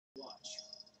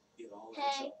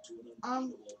Hey,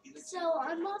 so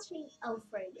I'm watching Elf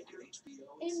right now,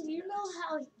 and you know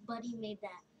how Buddy made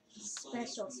that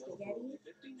special spaghetti?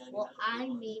 Well, I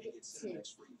made it too.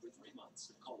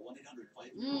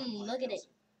 Look at it.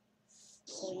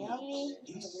 So yummy,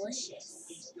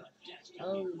 delicious.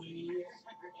 Oh yeah.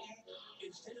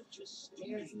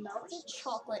 There's melted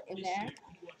chocolate in there.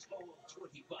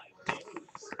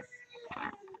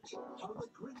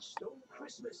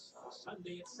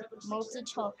 Melted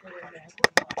chocolate in there.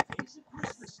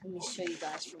 Let me show you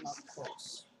guys from up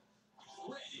close.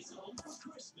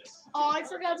 Oh, I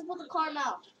forgot to put the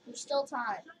caramel. There's still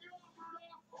time.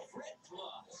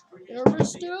 There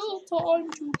is still time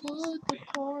to put the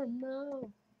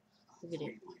caramel. Look at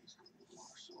it.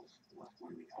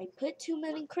 I put too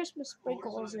many Christmas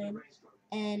sprinkles in,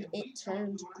 and it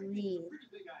turned green.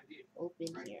 Open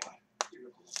here.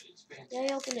 Yeah,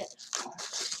 I opened it.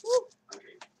 Woo.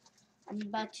 I'm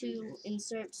about to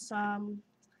insert some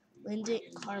Lindt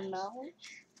caramel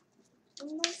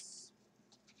in this.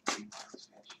 Too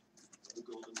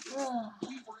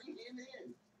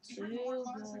good.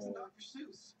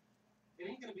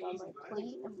 Got my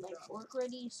plate and my fork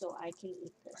ready so I can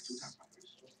eat this.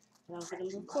 And I'm going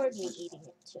to record me eating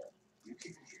it too.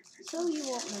 So you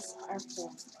won't miss our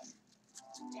film.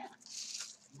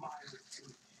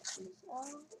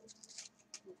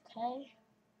 Okay.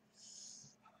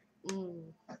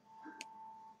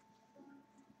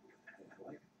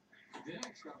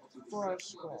 For our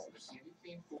scrolls.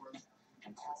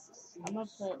 I'm going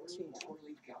to put two.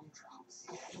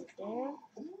 Right there.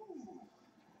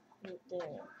 Right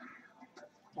there.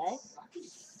 Okay.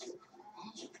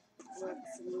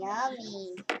 Looks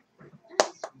yummy.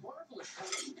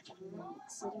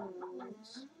 Mix it around.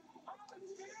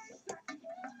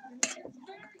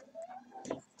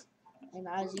 And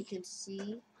as you can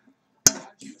see,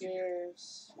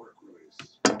 there's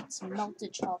some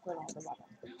melted chocolate on the bottom.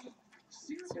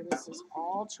 So this is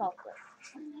all chocolate.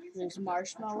 There's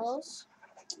marshmallows,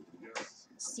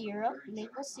 syrup,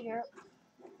 maple syrup,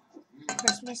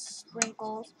 Christmas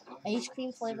sprinkles, ice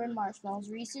cream flavored marshmallows,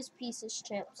 Reese's Pieces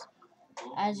chips.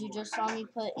 As you just saw me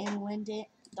put in Lindt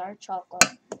dark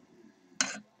chocolate.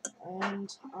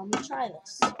 And I'm gonna try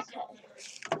this. Okay.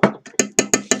 I'm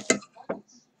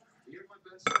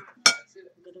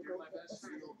gonna go with this.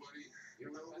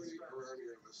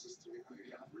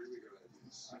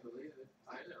 I believe it. I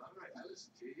know. I'm right. I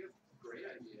listen to you. Great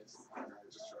ideas. I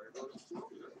just try to go to the flow. Go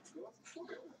with the flow.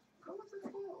 Go with the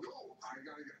flow. No, I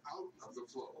gotta get out of the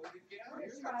flow.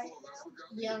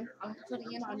 Yeah, I'm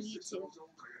putting it on YouTube.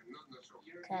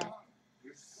 Okay.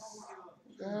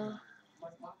 Go. My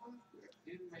papa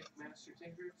didn't make Master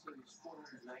Tinker until he was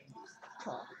 490.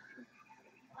 Cool.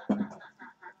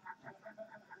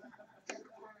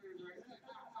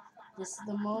 This is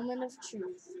the moment of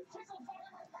truth.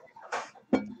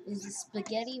 Is the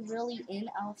spaghetti really in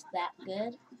Elf that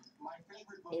good?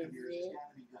 Is it?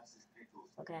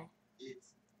 Okay.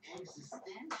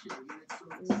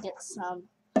 Let me get some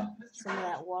of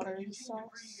that watery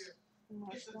sauce.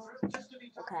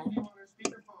 Okay.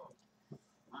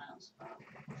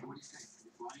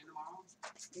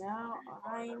 Now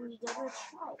I'm gonna try it.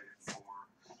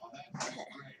 Okay.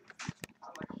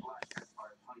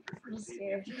 I'm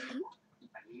scared.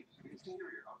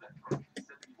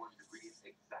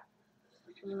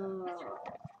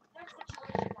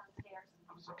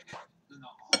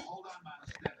 Hold on, man.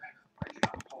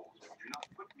 You're not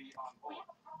putting me on hold.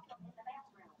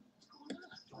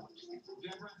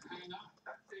 Deborah, hang up.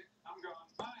 That's it. I'm gone.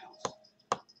 Miles.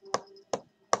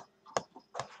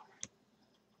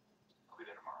 I'll be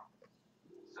there tomorrow.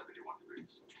 71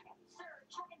 degrees. Sir,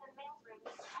 check in the mail room.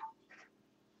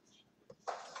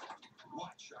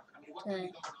 What, Chuck? I mean, what's going on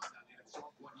down there? So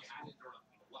when you add it or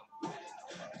what?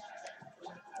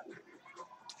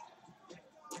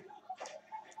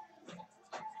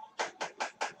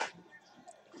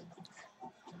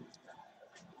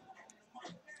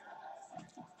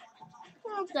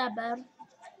 Not that bad.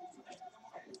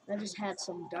 I just had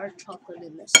some dark chocolate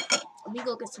in this. Let me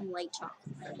go get some light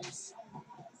chocolate for this.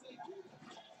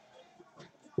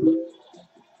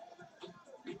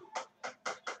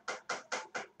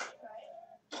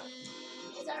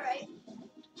 Is that right?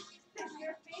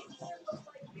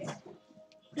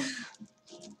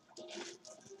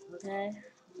 Okay,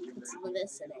 put some of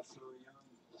this in it.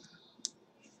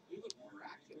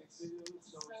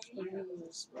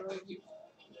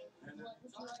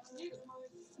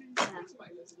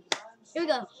 Here we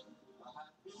go.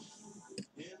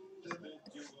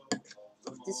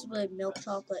 This is with milk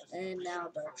chocolate and now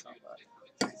dark chocolate.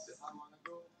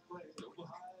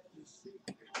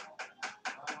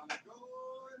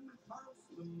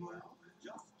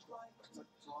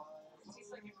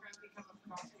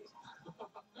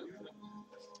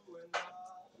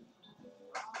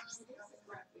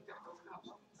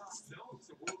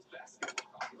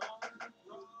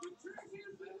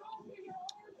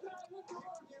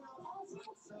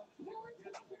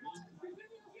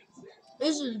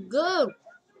 This is good.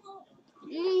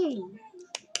 Mmm.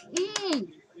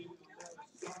 Mmm.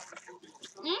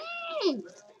 Mmm.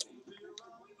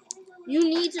 You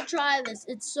need to try this.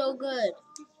 It's so good.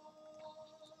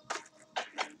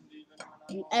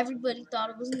 And everybody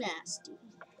thought it was nasty.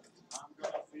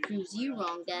 Proves you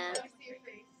wrong, Dad.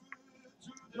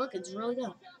 Look, it's really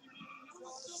good.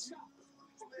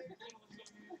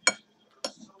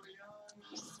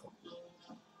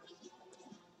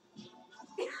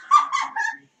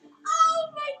 Oh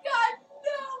my god,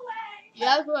 no way!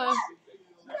 Yeah, bro.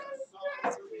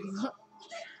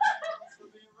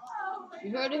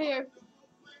 You heard it here.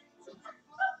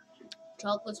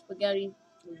 Chocolate spaghetti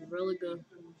is really good.